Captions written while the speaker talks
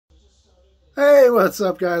Hey, what's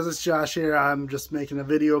up guys? It's Josh here. I'm just making a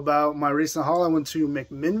video about my recent haul. I went to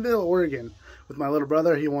McMinnville, Oregon with my little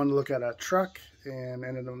brother. He wanted to look at a truck and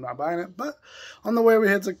ended up not buying it. But on the way we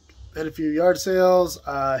hit a few yard sales,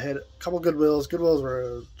 hit a couple Goodwills. Goodwills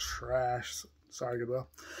were trash. Sorry, Goodwill.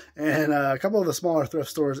 And a couple of the smaller thrift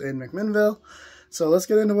stores in McMinnville. So let's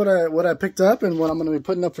get into what I picked up and what I'm going to be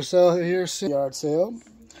putting up for sale here soon. Yard sale.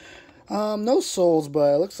 No souls,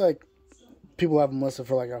 but it looks like people have them listed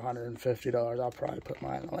for like $150. I'll probably put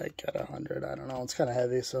mine like at $100. I don't know. It's kind of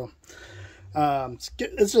heavy, so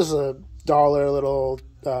it's just a dollar little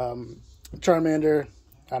Charmander.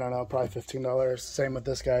 I don't know, probably $15. Same with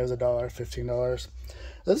this guy, is $15.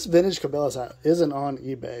 This vintage Cabela's isn't on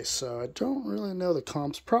eBay, so I don't really know the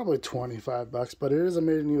comps. Probably $25, but it is a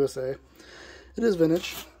made in USA. It is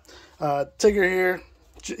vintage. Tigger here,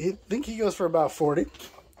 I think he goes for about 40.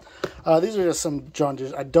 These are just some John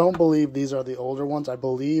Deere's. I don't believe these are the older ones. I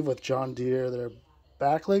believe with John Deere, their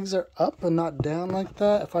back legs are up and not down like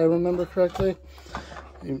that, if I remember correctly.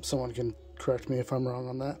 Someone can correct me if I'm wrong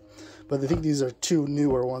on that. But I think these are two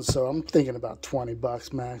newer ones, so I'm thinking about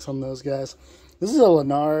 $20 max on those guys. This is a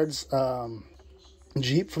Lennard's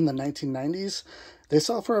Jeep from the 1990s. They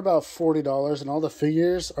sell for about $40, and all the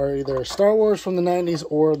figures are either Star Wars from the 90s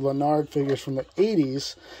or Lennard figures from the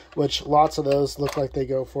 80s, which lots of those look like they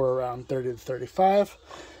go for around $30 to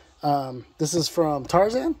 $35. This is from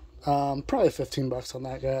Tarzan. Probably $15 on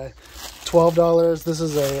that guy. $12. This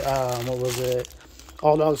is a, what was it?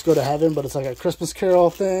 All Dogs Go to Heaven, but it's like a Christmas Carol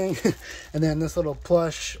thing. And then this little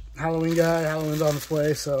plush Halloween guy. Halloween's on its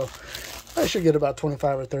way, so I should get about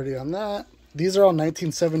 25 or 30 on that. These are all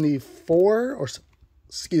 1974 or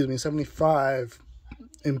 75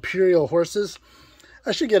 Imperial horses.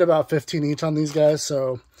 I should get about 15 each on these guys,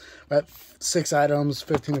 so at 6 items,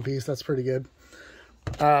 15 a piece. That's pretty good.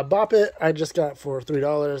 Bop It, I just got for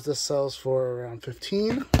 $3. This sells for around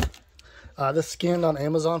 15. This scanned on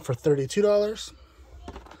Amazon for $32.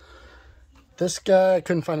 This guy, I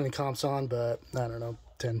couldn't find any comps on, but I don't know,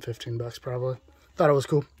 10, 15 bucks probably. Thought it was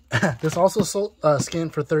cool. This also sold,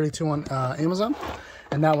 scanned for 32 on Amazon.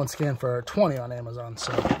 And that one scanned for 20 on Amazon,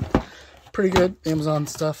 so pretty good Amazon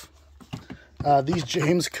stuff. These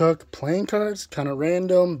James Cook playing cards, kind of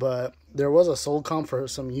random, but there was a sold comp for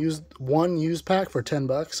some one used pack for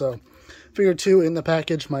 $10, so figure 2 in the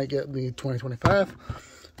package might get me 20,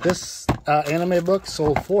 25. This anime book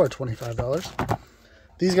sold for $25.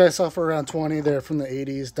 These guys sell for around 20. They're from the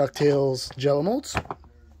 80s, DuckTales Jello molds.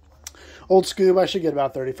 Old Scoob, I should get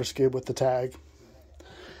about 30 for Scoob with the tag.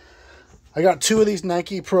 I got 2 of these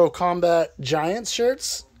Nike Pro Combat Giants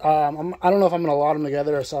shirts. I don't know if I'm going to lot them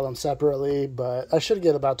together or sell them separately, but I should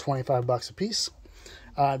get about $25 a piece.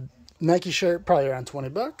 Nike shirt, probably around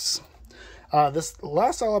 $20. This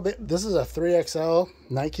is a 3XL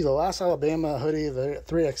Nike. The last Alabama hoodie, the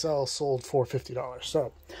 3XL sold for $50.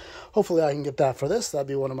 So hopefully I can get that for this. That'd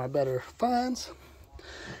be one of my better finds.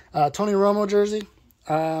 Tony Romo jersey.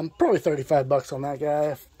 Probably $35 on that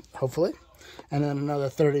guy, hopefully. And then another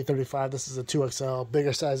 30, 35. This is a 2XL.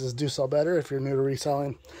 Bigger sizes do sell better if you're new to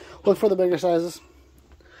reselling. Look for the bigger sizes.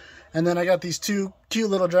 And then I got these 2 cute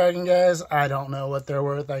little dragon guys. I don't know what they're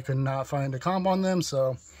worth. I could not find a comp on them.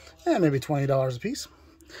 So, yeah, maybe $20 a piece.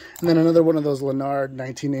 And then another one of those Lennard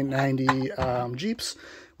 1990 Jeeps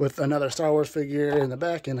with another Star Wars figure in the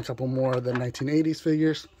back and a couple more of the 1980s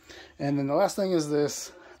figures. And then the last thing is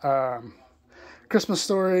this Christmas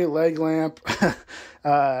Story leg lamp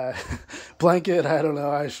blanket. I don't know.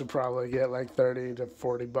 I should probably get like 30 to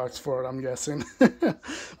 40 bucks for it, I'm guessing.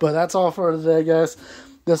 But that's all for today, guys.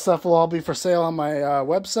 This stuff will all be for sale on my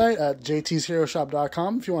website at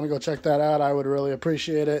jtsheroshop.com. If you want to go check that out, I would really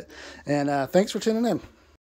appreciate it. And thanks for tuning in.